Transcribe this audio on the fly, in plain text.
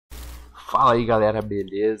Fala aí galera,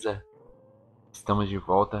 beleza? Estamos de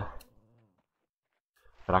volta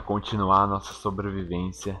para continuar a nossa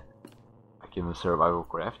sobrevivência aqui no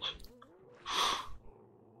SurvivalCraft.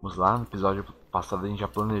 Vamos lá, no episódio passado a gente já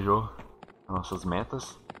planejou as nossas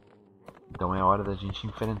metas, então é hora da gente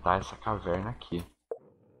enfrentar essa caverna aqui.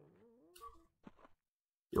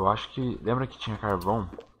 Eu acho que... lembra que tinha carvão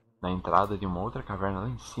na entrada de uma outra caverna lá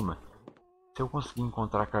em cima? Se eu conseguir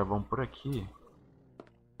encontrar carvão por aqui,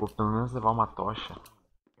 vou pelo menos levar uma tocha.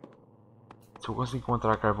 Se eu conseguir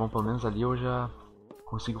encontrar carvão pelo menos ali, eu já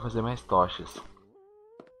consigo fazer mais tochas.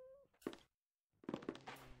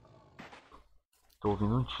 Tô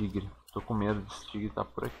ouvindo um tigre. Tô com medo desse tigre estar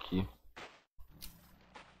por aqui.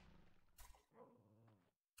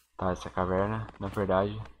 Tá, essa caverna, na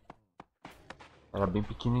verdade, era bem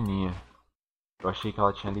pequenininha. Eu achei que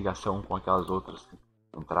ela tinha ligação com aquelas outras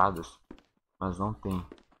entradas, mas não tem.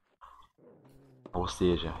 Ou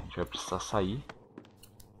seja, a gente vai precisar sair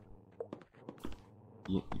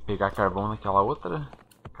e pegar carvão naquela outra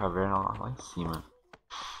caverna lá em cima.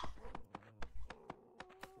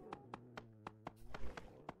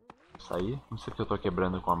 Sair, não sei porque eu tô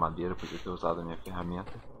quebrando com a madeira, podia ter usado a minha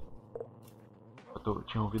ferramenta. Eu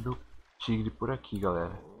tinha ouvido tigre por aqui,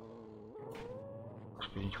 galera.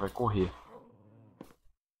 Acho que a gente vai correr.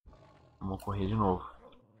 Vamos correr de novo.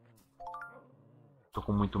 Tô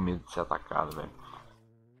com muito medo de ser atacado, velho.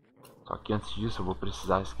 Só que antes disso eu vou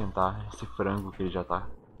precisar esquentar esse frango que ele já tá...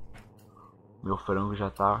 meu frango já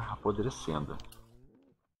tá apodrecendo.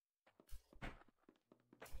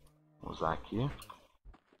 Vou usar aqui.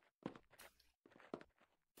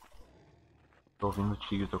 Tô ouvindo o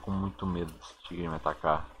tigre, tô com muito medo desse tigre me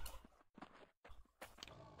atacar.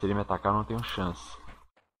 Se ele me atacar eu não tenho chance.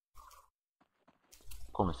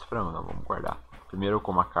 Como esse frango? Não, vamos guardar. Primeiro eu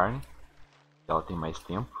como a carne, que ela tem mais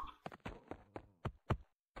tempo.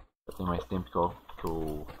 Já tem mais tempo que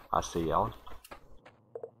eu assei ela.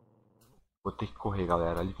 Vou ter que correr,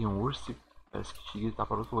 galera. Ali tem um urso. Parece que o tigre tá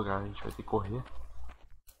para outro lugar. A gente vai ter que correr.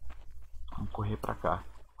 Vamos correr pra cá.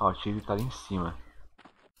 Ó, o tigre tá ali em cima.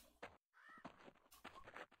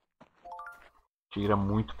 O tigre é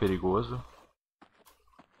muito perigoso.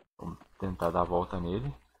 Vamos tentar dar a volta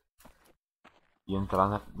nele. E entrar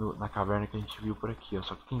na caverna que a gente viu por aqui. Ó.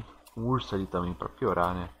 Só que tem um urso ali também pra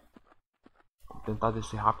piorar, né? Vamos tentar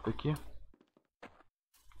descer rápido aqui.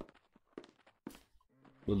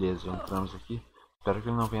 Beleza, já entramos aqui. Espero que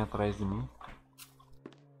ele não venha atrás de mim.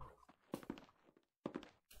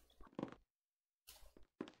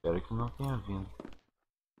 Espero que ele não tenha vindo.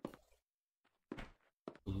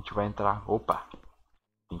 A gente vai entrar. Opa!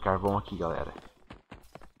 Tem carvão aqui, galera.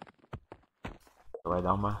 Vai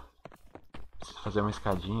dar uma... preciso fazer uma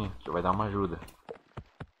escadinha que vai dar uma ajuda.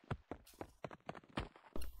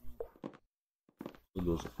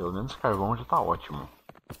 Beleza, pelo menos carvão já tá ótimo.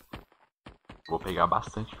 Vou pegar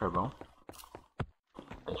bastante carvão.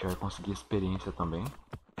 A gente vai conseguir experiência também.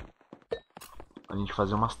 A gente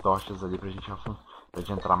fazer umas tochas ali pra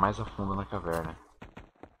gente entrar mais a fundo na caverna.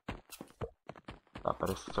 Tá,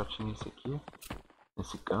 parece que só tinha esse aqui.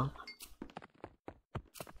 Nesse canto.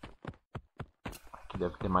 Aqui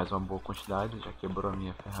deve ter mais uma boa quantidade. Já quebrou a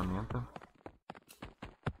minha ferramenta.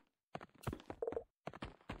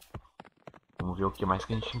 Vamos ver o que mais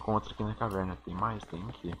que a gente encontra aqui na caverna. Tem mais? Tem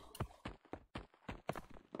aqui.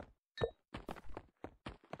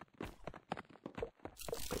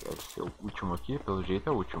 Vou pegar esse último aqui. Pelo jeito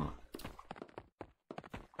é o último.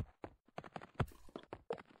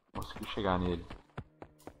 Consegui chegar nele.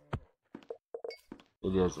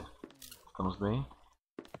 Beleza. Estamos bem.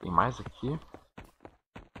 Tem mais aqui.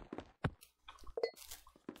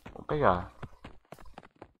 Vamos pegar.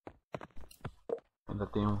 Ainda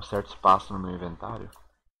tem um certo espaço no meu inventário.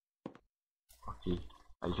 Ok.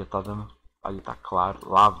 Aí já tá dando... ali tá claro.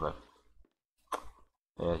 Lava.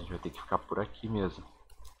 É, a gente vai ter que ficar por aqui mesmo.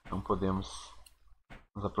 Não podemos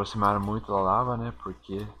nos aproximar muito da lava, né?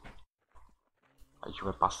 Porque a gente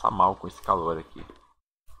vai passar mal com esse calor aqui.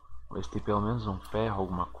 Vamos ver se tem pelo menos um ferro,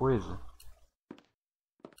 alguma coisa.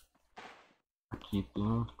 Aqui tem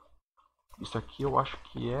um... isso aqui eu acho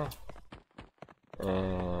que é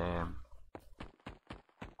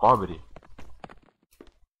cobre.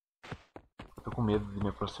 Eu tô com medo de me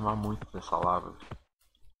aproximar muito dessa lava.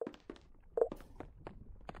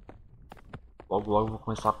 Logo logo vou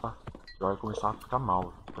começar vai começar a ficar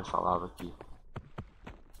mal com essa lava aqui.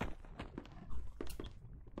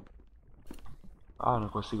 Ah, não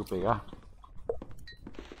consigo pegar.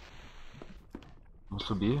 Vamos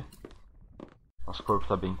subir. Nosso corpo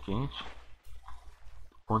tá bem quente.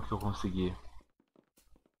 Quanto que eu consegui?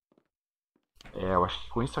 É, eu acho que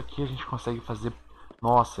com isso aqui a gente consegue fazer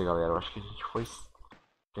Nossa, galera, eu acho que a gente foi...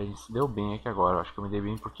 Que a gente se deu bem aqui agora. Eu acho que eu me dei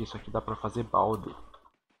bem porque isso aqui dá pra fazer balde.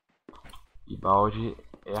 E balde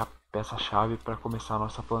é a peça-chave para começar a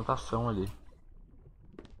nossa plantação ali.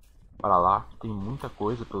 Para lá tem muita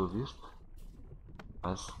coisa pelo visto.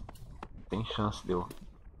 Mas tem chance de eu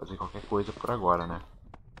fazer qualquer coisa por agora, né?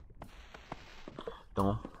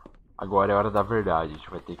 Então, agora é a hora da verdade. A gente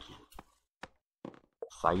vai ter que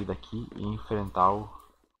sair daqui e enfrentar o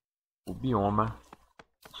bioma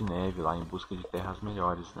de neve lá em busca de terras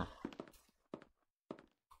melhores, né?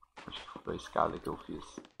 Acho que foi a escada que eu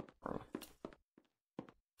fiz. Aí.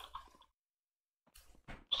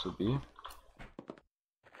 Subir.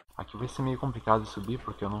 Aqui vai ser meio complicado de subir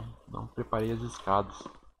porque eu não preparei as escadas.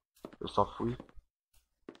 Eu só fui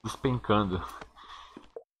despencando.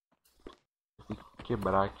 Eu tenho que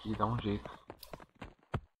quebrar aqui e dar um jeito.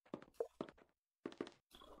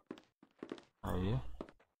 Aí.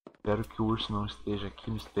 Espero que o urso não esteja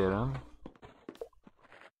aqui me esperando.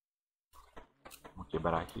 Vou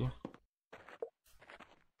quebrar aqui.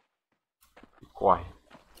 E corre.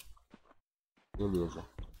 Beleza.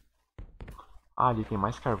 Ah, ali tem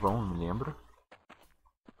mais carvão, não me lembro.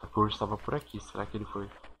 O urso estava por aqui. Será que ele foi...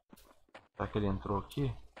 Será que ele entrou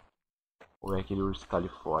aqui? Ou é aquele urso que está ali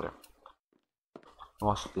fora?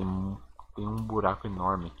 Nossa, tem um buraco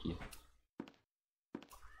enorme aqui.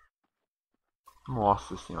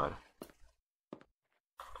 Nossa senhora.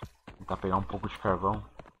 Vou tentar pegar um pouco de carvão.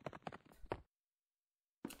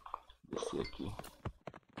 Descer aqui.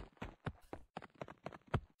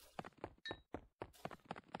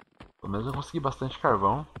 Pelo menos eu consegui bastante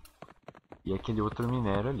carvão. E aquele outro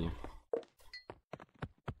minério ali.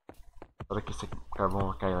 Será que esse carvão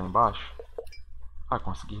vai cair lá embaixo? Ah,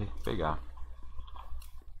 consegui pegar.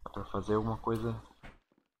 Dá pra fazer alguma coisa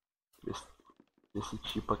desse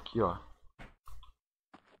tipo aqui, ó.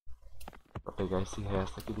 Pra pegar esse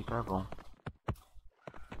resto aqui de carvão.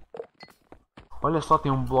 Olha só,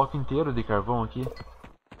 tem um bloco inteiro de carvão aqui.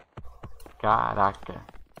 Caraca.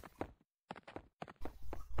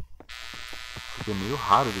 Isso aqui é meio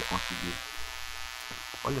raro de conseguir.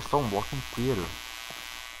 Olha só, um bloco inteiro.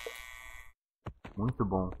 Muito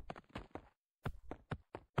bom.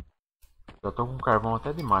 Já tô com carvão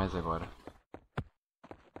até demais agora.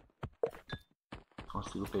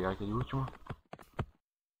 Consigo pegar aquele último.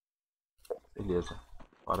 Beleza.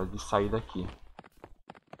 Hora de sair daqui.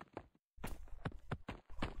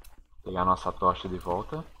 Pegar nossa tocha de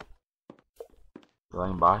volta. Lá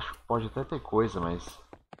embaixo pode até ter coisa, mas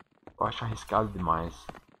eu acho arriscado demais.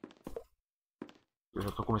 Eu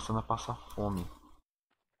já tô começando a passar fome.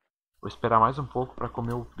 Vou esperar mais um pouco para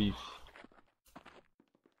comer o bife.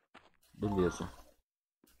 Beleza.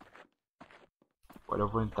 Agora eu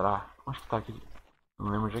vou entrar. Onde que tá aquele...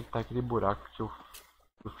 Não lembro onde é que tá aquele buraco que eu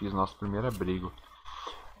fiz nosso primeiro abrigo.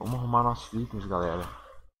 Vamos arrumar nossos itens, galera.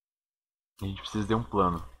 A gente precisa de um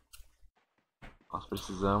plano. Nós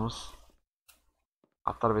precisamos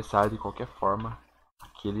atravessar de qualquer forma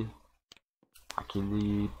aquele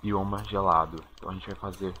bioma gelado. Então a gente vai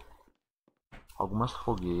fazer algumas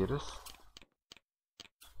fogueiras.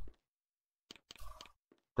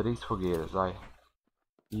 3 fogueiras, vai.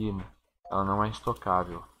 E ela não é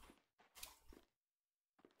estocável.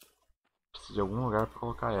 Preciso de algum lugar para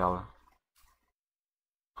colocar ela.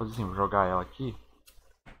 Vou fazer assim, vou jogar ela aqui.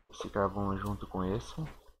 Esse carvão junto com esse.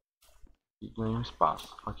 E ganha um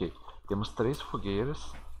espaço. Ok. Temos 3 fogueiras.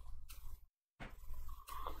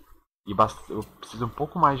 E eu preciso um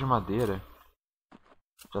pouco mais de madeira.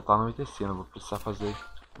 Já tá anoitecendo.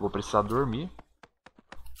 Vou precisar dormir.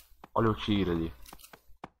 Olha o tigre ali.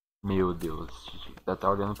 Meu Deus. Já tá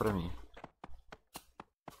olhando pra mim.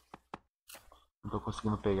 Não tô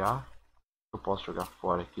conseguindo pegar. Eu posso jogar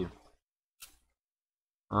fora aqui.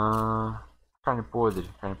 Carne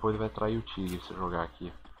podre. Carne podre vai atrair o tigre se eu jogar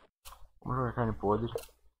aqui. Vamos jogar carne podre.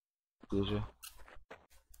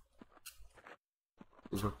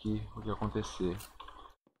 Seja o que acontecer.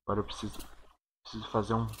 Agora eu preciso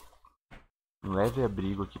fazer um leve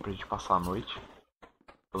abrigo aqui pra gente passar a noite.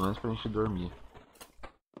 Pelo menos pra gente dormir.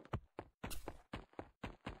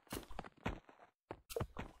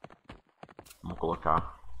 Vamos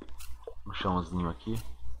colocar um chãozinho aqui.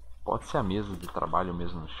 Pode ser a mesa de trabalho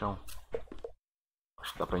mesmo no chão.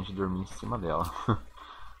 Acho que dá pra gente dormir em cima dela.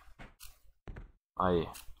 Aí.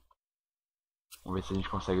 Vamos ver se a gente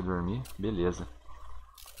consegue dormir. Beleza.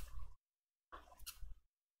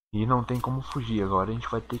 E não tem como fugir. Agora a gente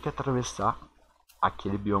vai ter que atravessar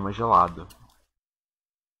aquele bioma gelado.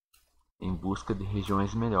 Em busca de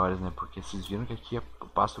regiões melhores, né? Porque vocês viram que aqui eu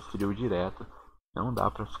passo frio direto. Não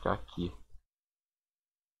dá pra ficar aqui.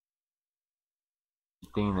 E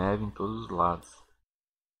tem neve em todos os lados.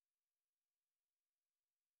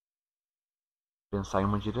 pensar em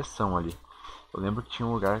uma direção ali. Eu lembro que tinha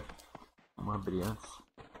um lugar... Vamos abrir antes.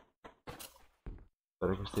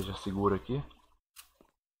 Espero que eu esteja seguro aqui.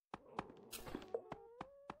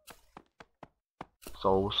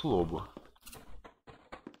 Só ouço lobo.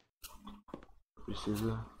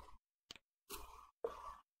 Precisa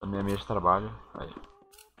da minha mesa de trabalho. Aí.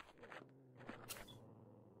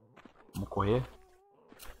 Vamos correr.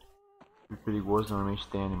 É perigoso, normalmente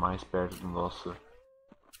tem animais perto do nosso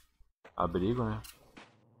abrigo, né?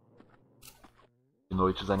 De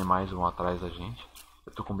noite os animais vão atrás da gente.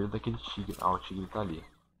 Eu tô com medo daquele tigre. Ah, o tigre tá ali.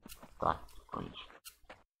 Tá, então a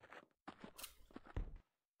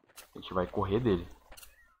gente vai correr dele.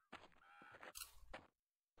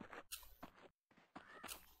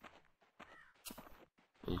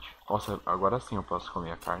 Nossa, agora sim eu posso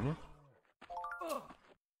comer a carne.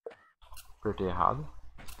 Apertei errado.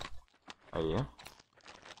 Aí.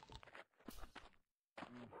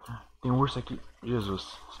 Tem um urso aqui.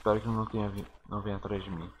 Jesus, espero que ele não venha atrás de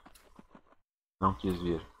mim. Não quis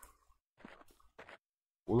vir.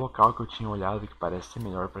 O local que eu tinha olhado que parece ser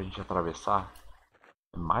melhor pra gente atravessar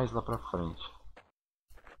é mais lá pra frente.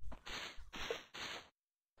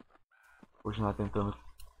 Vou continuar tentando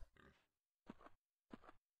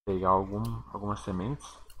pegar algumas sementes.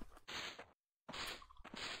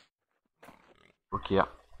 Porque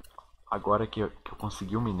agora que eu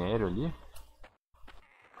consegui o minério ali,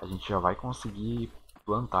 a gente já vai conseguir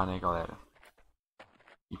plantar, né, galera?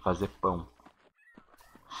 E fazer pão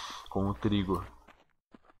com o trigo.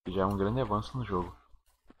 Que já é um grande avanço no jogo.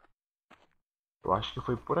 Eu acho que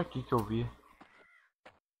foi por aqui que eu vi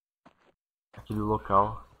aquele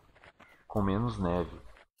local com menos neve.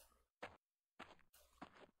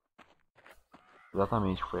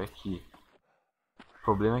 Exatamente, foi aqui. O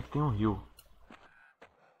problema é que tem um rio.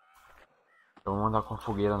 Então vamos andar com a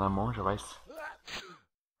fogueira na mão, já vai...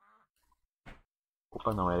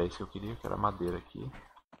 Opa, não, era isso que eu queria, que era madeira aqui.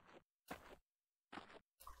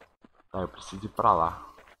 Tá, eu preciso ir pra lá.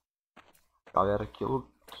 Galera, que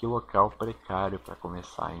local precário pra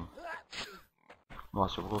começar, hein?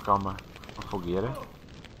 Nossa, eu vou colocar uma fogueira.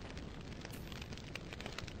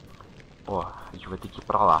 Ó, a gente vai ter que ir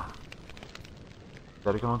pra lá.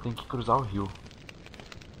 Espero que eu não tenha que cruzar o rio.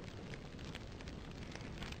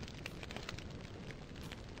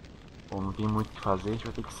 Bom, não tem muito o que fazer, a gente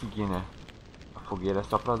vai ter que seguir, né? A fogueira é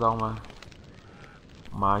só pra dar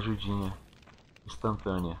uma ajudinha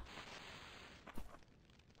instantânea.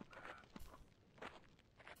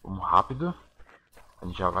 Vamos rápido. A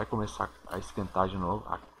gente já vai começar a esquentar de novo,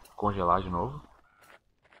 a congelar de novo.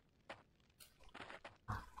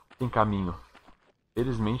 Tem caminho.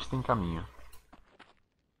 Felizmente tem caminho.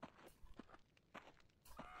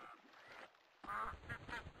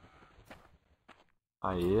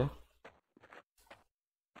 Aê.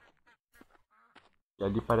 E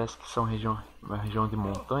ali parece que são uma região de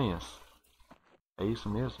montanhas. É isso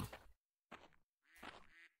mesmo?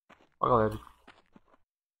 Ó, galera.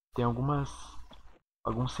 Tem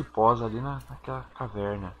alguns cipós ali naquela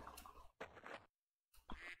caverna.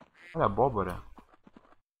 Olha, abóbora.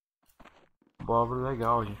 Abóbora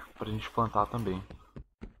legal, pra gente plantar também.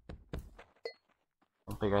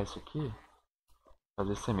 Vamos pegar isso aqui e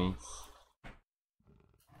fazer sementes.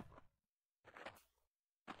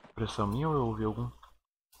 Impressão minha ou eu ouvi algum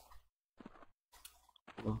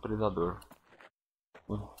predador?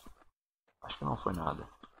 Acho que não foi nada.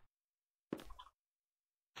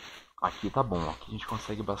 Aqui tá bom, aqui a gente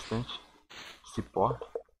consegue bastante cipó.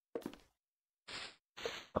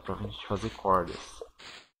 Dá pra gente fazer cordas.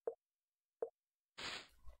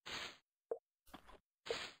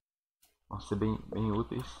 Vão ser bem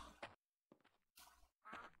úteis.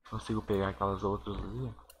 Consigo pegar aquelas outras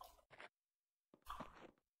ali.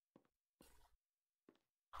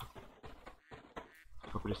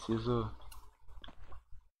 Eu preciso...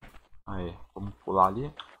 Aí, vamos pular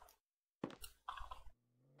ali.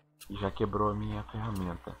 E já quebrou a minha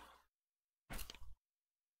ferramenta.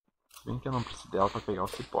 Se bem que eu não preciso dela para pegar o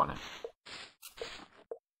cipó, né?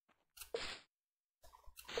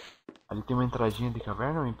 Ali tem uma entradinha de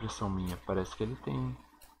caverna ou é impressão minha? Parece que ele tem...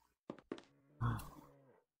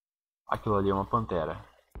 Aquilo ali é uma pantera.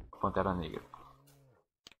 Pantera negra.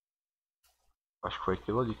 Acho que foi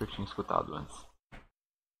aquilo ali que eu tinha escutado antes.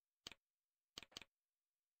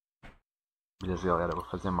 Beleza, galera. Vou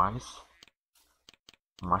fazer mais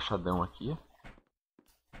um machadão aqui.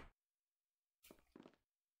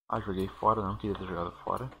 Ah, joguei fora. Não queria ter jogado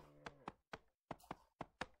fora.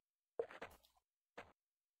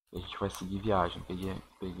 E a gente vai seguir viagem.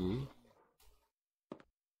 Peguei.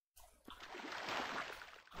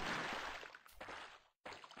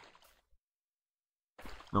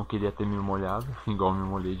 Não queria ter me molhado, igual me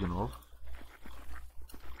molhei de novo.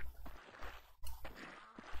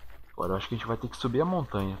 Agora eu acho que a gente vai ter que subir a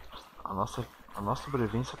montanha. A nossa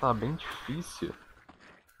sobrevivência tá bem difícil.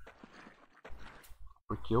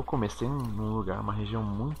 Porque eu comecei num lugar, uma região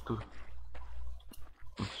muito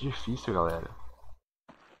difícil, galera.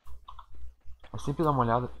 É sempre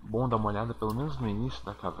bom dar uma olhada, pelo menos no início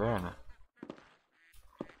da caverna,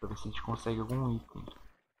 pra ver se a gente consegue algum item.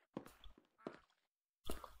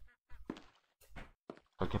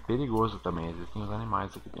 Só que é perigoso também, existem os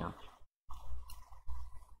animais aqui dentro.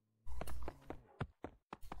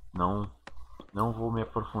 Não vou me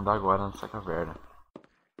aprofundar agora nessa caverna.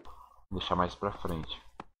 Vou deixar mais pra frente.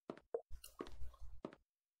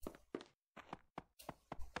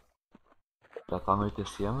 Já tá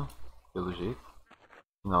anoitecendo, pelo jeito.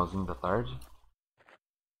 Finalzinho da tarde.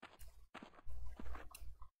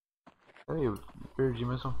 Peraí, eu me perdi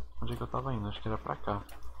mesmo onde é que eu tava indo. Acho que era pra cá.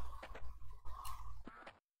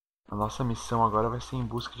 A nossa missão agora vai ser em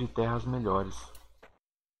busca de terras melhores.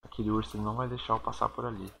 Aquele urso ele não vai deixar eu passar por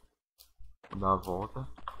ali. Vou dar a volta.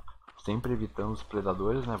 Sempre evitando os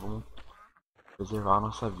predadores, né? Vamos preservar a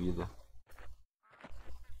nossa vida.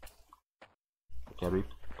 Eu quero ir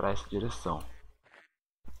pra essa direção.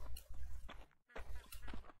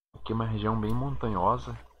 Aqui é uma região bem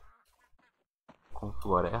montanhosa. Com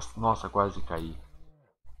floresta. Nossa, quase caí.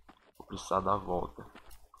 Vou precisar dar a volta.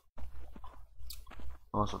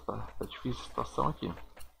 Nossa, tá difícil a situação aqui. Vou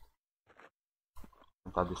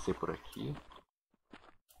tentar descer por aqui.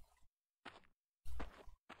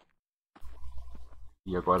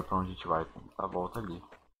 E agora pra onde a gente vai? Tem que dar a volta ali.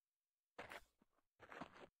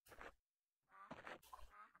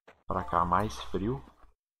 Pra cá mais frio.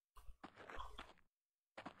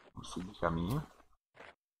 Vamos seguir caminho.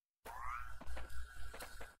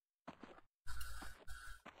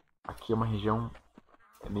 Aqui é uma região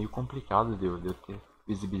meio complicada de eu ter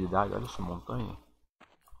visibilidade. Olha essa montanha.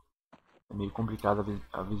 É meio complicada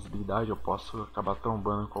a visibilidade. Eu posso acabar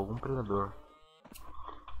trombando com algum predador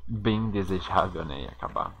bem desejável, né? E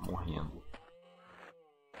acabar morrendo.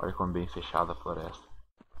 Olha como é bem fechada a floresta.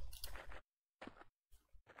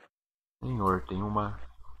 Senhor, tem um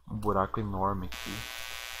buraco enorme aqui.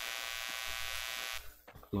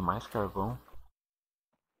 Tem mais carvão.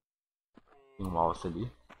 Tem um alce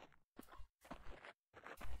ali.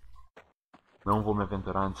 Não vou me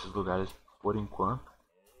aventurar nesses lugares por enquanto.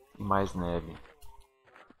 E mais neve.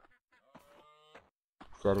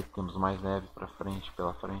 Sério que temos mais neve pela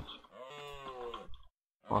frente.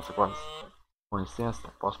 Nossa, quase. Com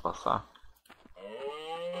licença, posso passar?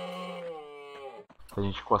 Se a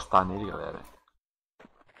gente encostar nele, galera,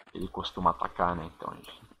 ele costuma atacar, né? Então a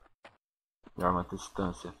gente melhor manter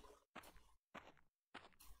distância.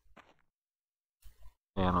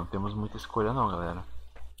 Não temos muita escolha não, galera.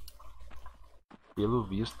 Pelo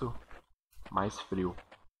visto, mais frio.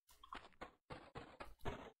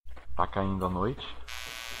 Tá caindo a noite.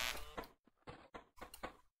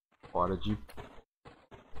 Hora de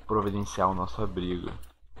providenciar o nosso abrigo.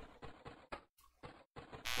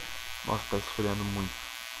 Nossa, tá esfriando muito.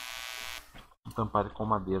 Vamos tampar ele com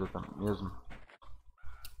madeira também mesmo.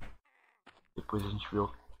 Depois a gente vê o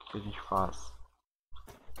que a gente faz.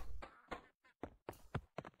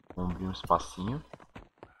 Vamos abrir um espacinho.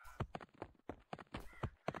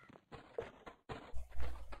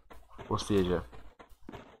 Ou seja,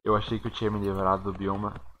 eu achei que eu tinha me livrado do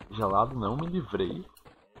bioma gelado, não me livrei.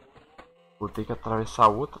 Vou ter que atravessar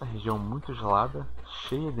outra região muito gelada,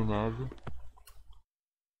 cheia de neve,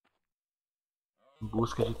 em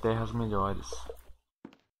busca de terras melhores.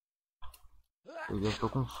 Eu estou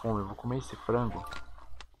com fome, eu vou comer esse frango.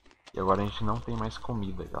 E agora a gente não tem mais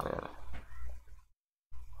comida, galera.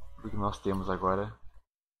 O que nós temos agora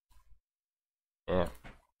é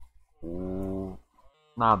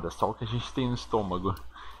nada, só o que a gente tem no estômago.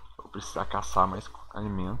 Eu vou precisar caçar mais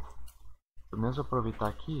alimento. Pelo menos aproveitar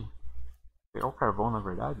aqui, pegar o carvão na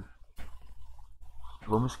verdade.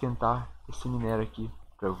 Vamos esquentar esse minério aqui,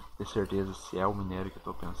 pra eu ter certeza se é o minério que eu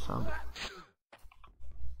tô pensando.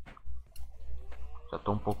 Já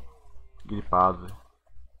tô um pouco gripado.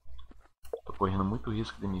 Tô correndo muito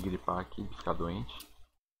risco de me gripar aqui, de ficar doente.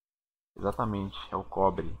 Exatamente, é o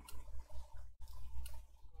cobre.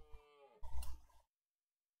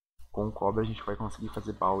 Com o cobre a gente vai conseguir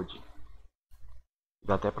fazer balde.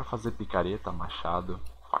 Dá até pra fazer picareta, machado,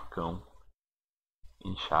 facão,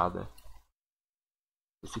 enxada.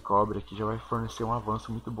 Esse cobre aqui já vai fornecer um avanço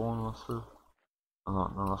muito bom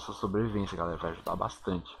na nossa sobrevivência, galera. Vai ajudar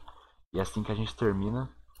bastante. E é assim que a gente termina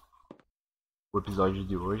o episódio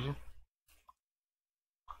de hoje.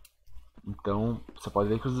 Então, você pode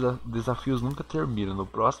ver que os desafios nunca terminam. No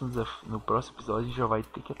próximo episódio, a gente já vai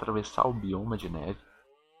ter que atravessar o bioma de neve.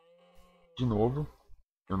 De novo,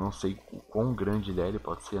 eu não sei o quão grande ele é, ele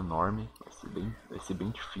pode ser enorme, vai ser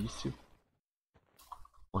bem difícil.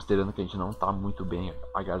 Considerando que a gente não está muito bem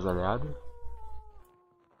agasalhado.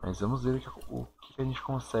 Mas vamos ver o que a gente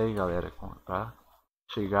consegue, galera, pra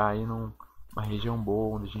chegar aí numa região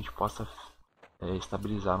boa, onde a gente possa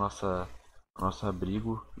estabilizar nosso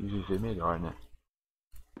abrigo e viver melhor, né?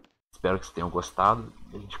 Espero que vocês tenham gostado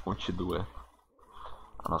e a gente continua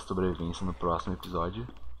a nossa sobrevivência no próximo episódio.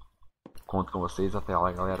 Conto com vocês, até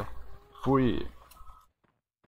lá, galera. Fui!